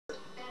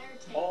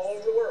all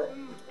over the world.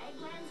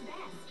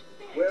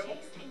 Well,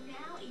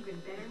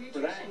 for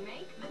that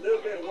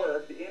little bit of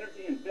work, the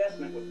energy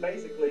investment was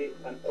basically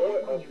a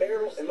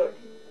barrel. And look,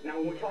 now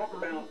when we talk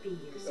about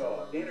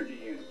energy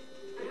units,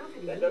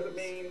 that doesn't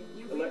mean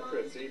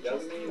electricity,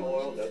 doesn't mean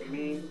oil, doesn't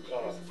mean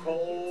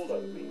coal,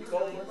 doesn't mean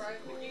solar.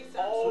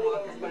 All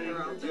of those things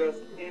are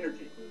just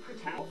energy.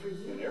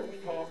 Whenever we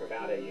talk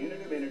about a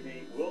unit of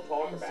energy, we'll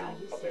talk about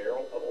a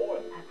barrel of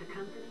oil.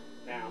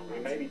 Now, we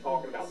may be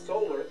talking about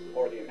solar,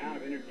 or the amount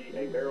of energy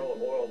a barrel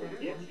of oil will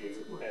get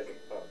you as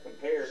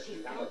compared to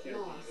how much energy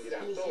you can get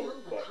out of solar,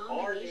 but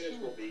our units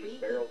will be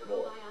barrels of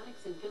oil.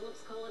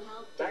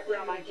 Back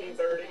around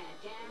 1930,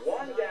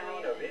 1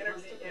 gallon of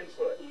energy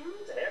input.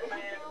 To have a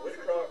man with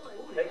a truck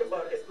take a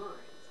bucket,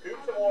 scoop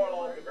some oil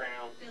off the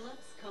ground,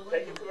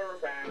 take it to a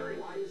refinery,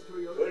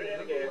 put it in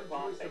a gas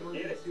pump, and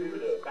get it to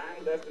the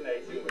final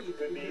destination, which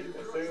could be the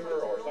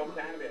consumer or some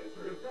kind of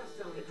industry.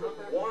 It took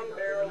 1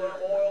 barrel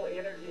of oil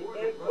energy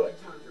input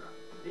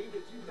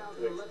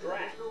to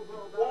extract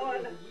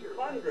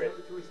 100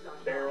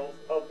 barrels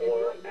of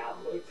oil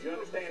output. Do you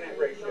understand that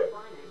ratio?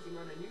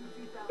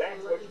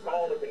 That's what you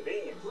call the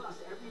convenience.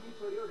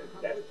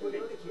 That's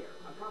convenience.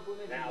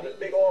 Now, this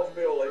big oil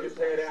spill they just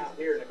had out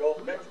here in the Gulf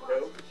of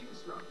Mexico,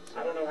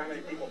 I don't know how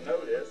many people know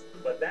this,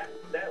 but that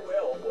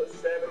well was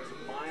 7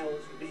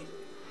 miles deep.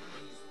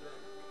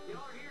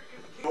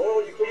 The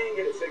oil you can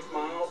get at 6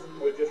 miles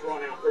would just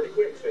run out pretty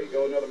quick, so you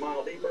go another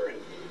mile deeper, and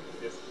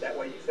just that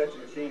way you set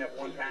your machine up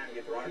one time and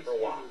get to run it for a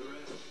while.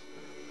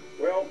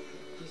 Well,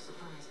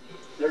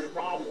 there's a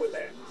problem with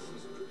that.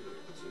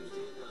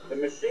 The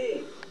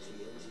machine,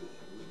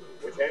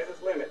 which has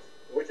its limits,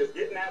 which is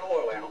getting that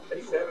oil out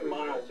at 7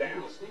 miles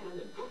down,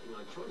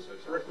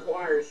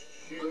 requires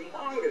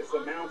humongous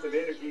amounts of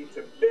energy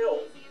to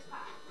build.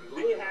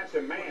 Then you have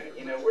to man it.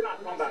 You know, we're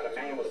not talking about a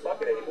man with a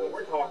bucket anymore.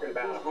 We're talking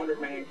about a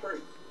 100-man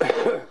crew.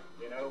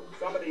 You know,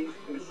 some of these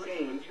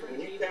machines,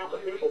 when you count the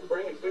people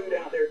bringing food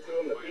out there to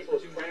them, the people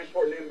that's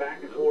transporting them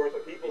back and forth, the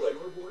people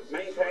that's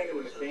maintaining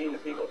the machine, the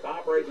people that's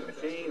operating the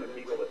machine, the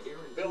people that's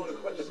building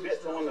and putting the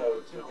bits on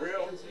the drill